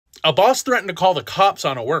A boss threatened to call the cops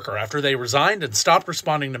on a worker after they resigned and stopped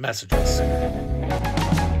responding to messages.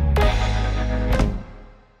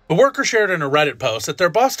 The worker shared in a Reddit post that their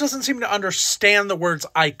boss doesn't seem to understand the words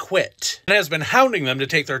 "I quit" and has been hounding them to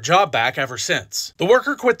take their job back ever since. The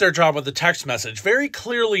worker quit their job with a text message very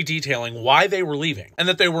clearly detailing why they were leaving, and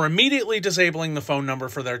that they were immediately disabling the phone number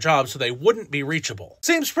for their job so they wouldn't be reachable.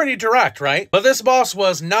 Seems pretty direct, right? But this boss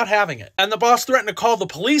was not having it, and the boss threatened to call the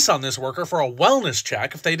police on this worker for a wellness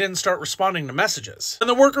check if they didn't start responding to messages. And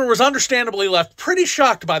the worker was understandably left pretty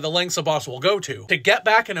shocked by the lengths a boss will go to get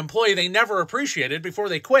back an employee they never appreciated before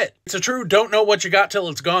they quit. It's a true don't know what you got till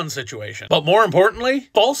it's gone situation. But more importantly,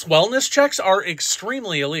 false wellness checks are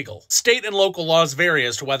extremely illegal. State and local laws vary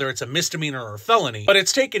as to whether it's a misdemeanor or felony, but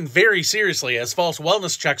it's taken very seriously as false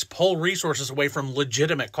wellness checks pull resources away from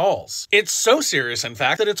legitimate calls. It's so serious, in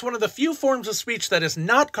fact, that it's one of the few forms of speech that is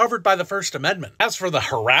not covered by the First Amendment. As for the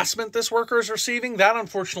harassment this worker is receiving, that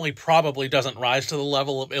unfortunately probably doesn't rise to the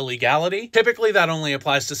level of illegality. Typically, that only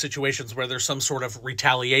applies to situations where there's some sort of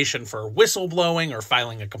retaliation for whistleblowing or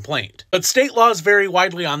filing a complaint. But state laws vary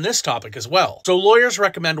widely on this topic as well. So lawyers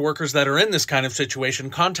recommend workers that are in this kind of situation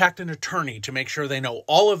contact an attorney to make sure they know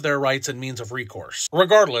all of their rights and means of recourse.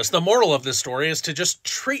 Regardless, the moral of this story is to just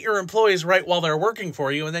treat your employees right while they're working for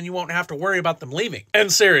you, and then you won't have to worry about them leaving. And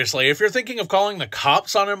seriously, if you're thinking of calling the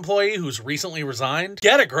cops on an employee who's recently resigned,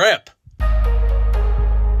 get a grip.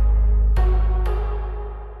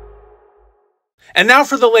 And now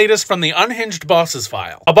for the latest from the unhinged boss's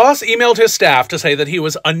file. A boss emailed his staff to say that he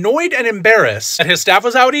was annoyed and embarrassed that his staff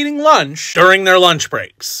was out eating lunch during their lunch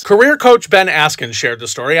breaks. Career coach Ben Askins shared the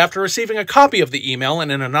story after receiving a copy of the email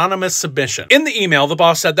in an anonymous submission. In the email, the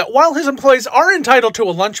boss said that while his employees are entitled to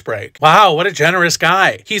a lunch break, wow, what a generous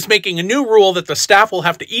guy, he's making a new rule that the staff will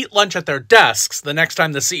have to eat lunch at their desks the next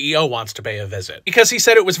time the CEO wants to pay a visit. Because he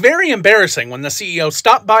said it was very embarrassing when the CEO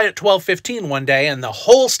stopped by at 12:15 one day and the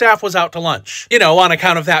whole staff was out to lunch. On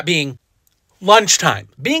account of that being lunchtime.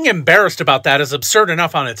 Being embarrassed about that is absurd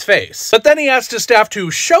enough on its face. But then he asked his staff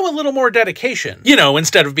to show a little more dedication.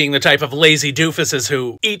 Instead of being the type of lazy doofuses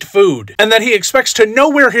who eat food. And that he expects to know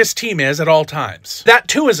where his team is at all times. That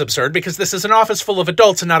too is absurd because this is an office full of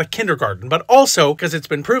adults and not a kindergarten. But also because it's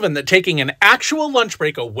been proven that taking an actual lunch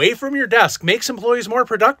break away from your desk makes employees more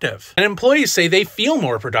productive. And employees say they feel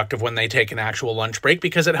more productive when they take an actual lunch break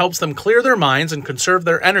because it helps them clear their minds and conserve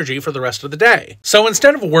their energy for the rest of the day. So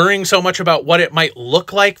instead of worrying so much about what it might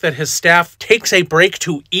look like that his staff takes a break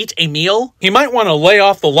to eat a meal, he might want to lay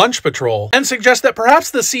off the lunch patrol and suggest that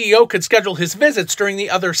perhaps the CEO could schedule his visits during the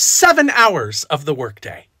other 7 hours of the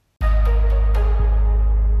workday.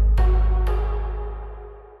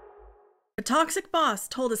 A toxic boss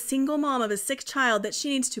told a single mom of a sick child that she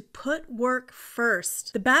needs to put work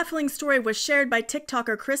first. The baffling story was shared by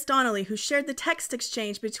TikToker Chris Donnelly, who shared the text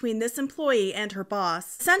exchange between this employee and her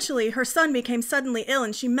boss. Essentially, her son became suddenly ill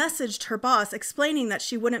and she messaged her boss explaining that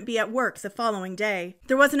she wouldn't be at work the following day.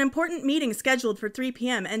 There was an important meeting scheduled for 3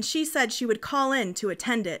 p.m. and she said she would call in to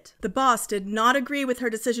attend it. The boss did not agree with her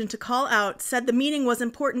decision to call out, said the meeting was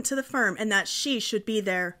important to the firm and that she should be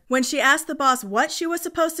there. When she asked the boss what she was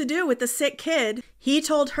supposed to do with the sick kid, he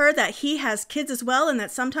told her that he has kids as well and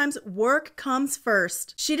that sometimes work comes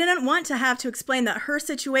first. She didn't want to have to explain that her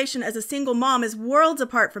situation as a single mom is worlds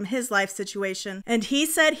apart from his life situation, and he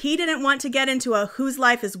said he didn't want to get into a whose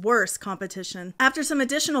life is worse competition. After some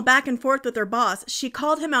additional back and forth with her boss, she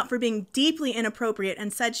called him out for being deeply inappropriate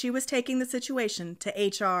and said she was taking the situation to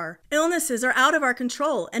HR. Illnesses are out of our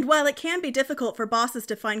control, and while it can be difficult for bosses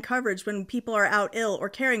to find coverage when people are out ill or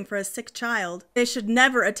caring for a sick child, they should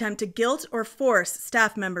never attempt to guilt or force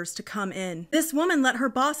staff members to come in. This woman let her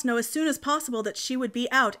boss know as soon as possible that she would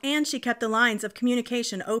be out, and she kept the lines of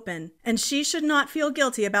communication open. And she should not feel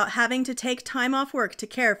guilty about having to take time off work to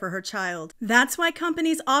care for her child. That's why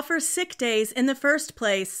companies offer sick days in the first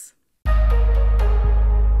place.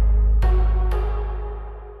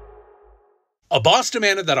 A boss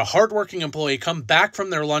demanded that a hardworking employee come back from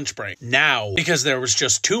their lunch break now because there was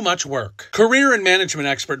just too much work. Career and management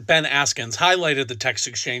expert Ben Askins highlighted the text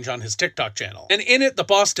exchange on his TikTok channel, and in it the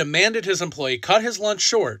boss demanded his employee cut his lunch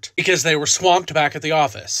short because they were swamped back at the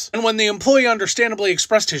office. And when the employee understandably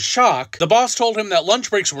expressed his shock, the boss told him that lunch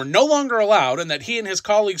breaks were no longer allowed and that he and his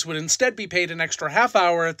colleagues would instead be paid an extra half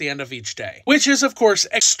hour at the end of each day. Which is, of course,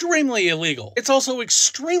 extremely illegal. It's also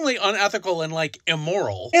extremely unethical and,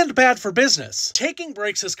 immoral, and bad for business. business. Taking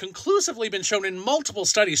breaks has conclusively been shown in multiple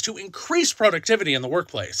studies to increase productivity in the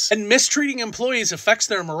workplace, and mistreating employees affects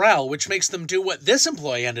their morale, which makes them do what this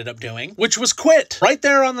employee ended up doing, which was quit right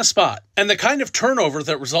there on the spot. And the kind of turnover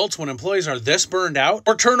that results when employees are this burned out,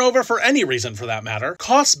 or turnover for any reason for that matter,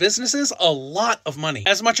 costs businesses a lot of money,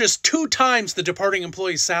 as much as 2 times the departing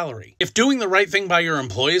employee's salary. If doing the right thing by your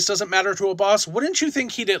employees doesn't matter to a boss, wouldn't you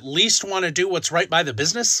think he'd at least want to do what's right by the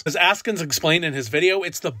business? As Askins explained in his video,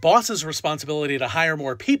 it's the boss's responsibility to hire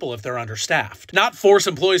more people if they're understaffed, not force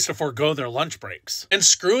employees to forego their lunch breaks. And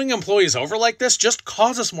screwing employees over like this just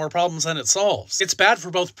causes more problems than it solves. It's bad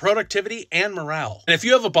for both productivity and morale. And if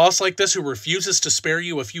you have a boss like this who refuses to spare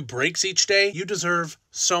you a few breaks each day, you deserve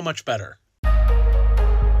so much better.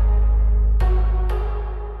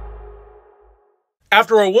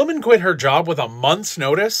 After a woman quit her job with a month's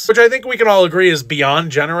notice, which I think we can all agree is beyond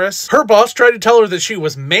generous, her boss tried to tell her that she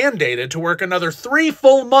was mandated to work another 3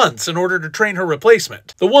 full months in order to train her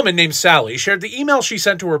replacement. The woman, named Sally, shared the email she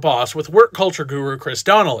sent to her boss with work culture guru Chris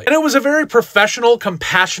Donnelly, and it was a very professional,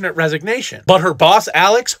 compassionate resignation. But her boss,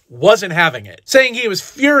 Alex, wasn't having it, saying he was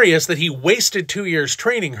furious that he wasted 2 years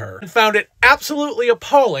training her and found it absolutely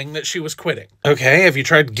appalling that she was quitting. Okay, have you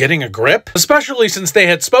tried getting a grip? Especially since they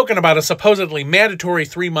had spoken about a supposedly mandatory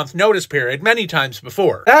 3-month notice period many times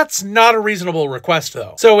before. That's not a reasonable request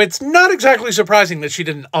though, so it's not exactly surprising that she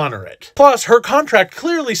didn't honor it. Plus, her contract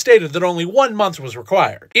clearly stated that only 1 month was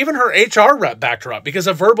required. Even her HR rep backed her up because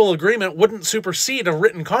a verbal agreement wouldn't supersede a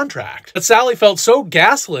written contract. But Sally felt so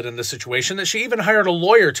gaslit in this situation that she even hired a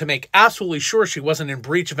lawyer to make absolutely sure she wasn't in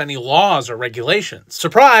breach of any laws or regulations.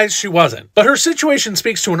 Surprise, she wasn't. But her situation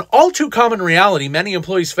speaks to an all too common reality many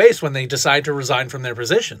employees face when they decide to resign from their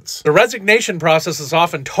positions. The resignation process is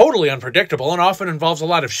often totally unpredictable and often involves a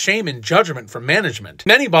lot of shame and judgment from management.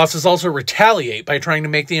 Many bosses also retaliate by trying to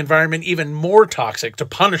make the environment even more toxic to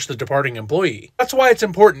punish the departing employee. That's why it's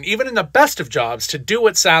important, even in the best of jobs, to do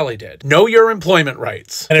what Sally did. Know your employment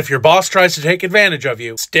rights. And if your boss tries to take advantage of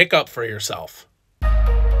you, stick up for yourself.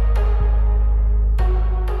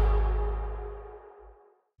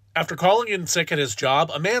 After calling in sick at his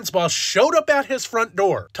job, a man's boss showed up at his front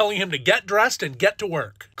door, telling him to get dressed and get to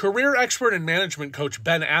work. Career expert and management coach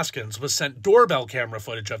Ben Askins was sent doorbell camera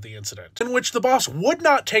footage of the incident, in which the boss would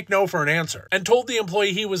not take no for an answer, and told the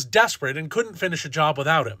employee he was desperate and couldn't finish a job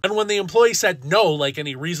without him. And when the employee said no like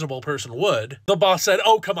any reasonable person would, the boss said,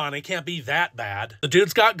 "Oh, come on, it can't be that bad. The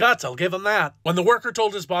dude's got guts, I'll give him that." When the worker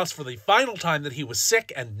told his boss for the final time that he was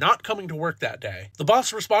sick and not coming to work that day, the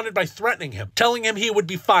boss responded by threatening him, telling him he would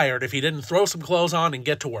be fired if he didn't throw some clothes on and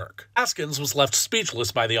get to work. Askins was left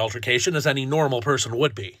speechless by the altercation, as any normal person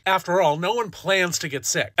would be. After all, no one plans to get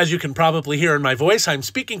sick. As you can probably hear in my voice, I'm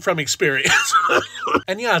speaking from experience.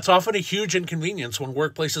 And yeah, it's often a huge inconvenience when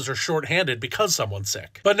workplaces are short-handed because someone's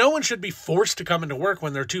sick. But no one should be forced to come into work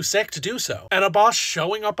when they're too sick to do so. And a boss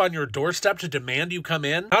showing up on your doorstep to demand you come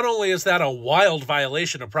in, not only is that a wild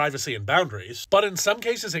violation of privacy and boundaries, but in some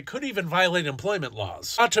cases it could even violate employment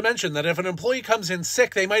laws. Not to mention that if an employee comes in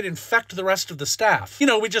sick, they might infect the rest of the staff. You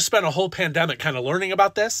know, we just spent a whole pandemic kind of learning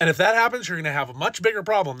about this, and if that happens, you're going to have a much bigger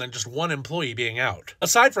problem than just one employee being out.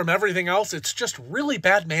 Aside from everything else, it's just really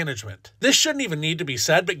bad management. This shouldn't even need to be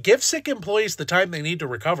said, but give sick employees the time they need to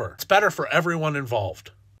recover. It's better for everyone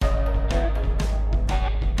involved.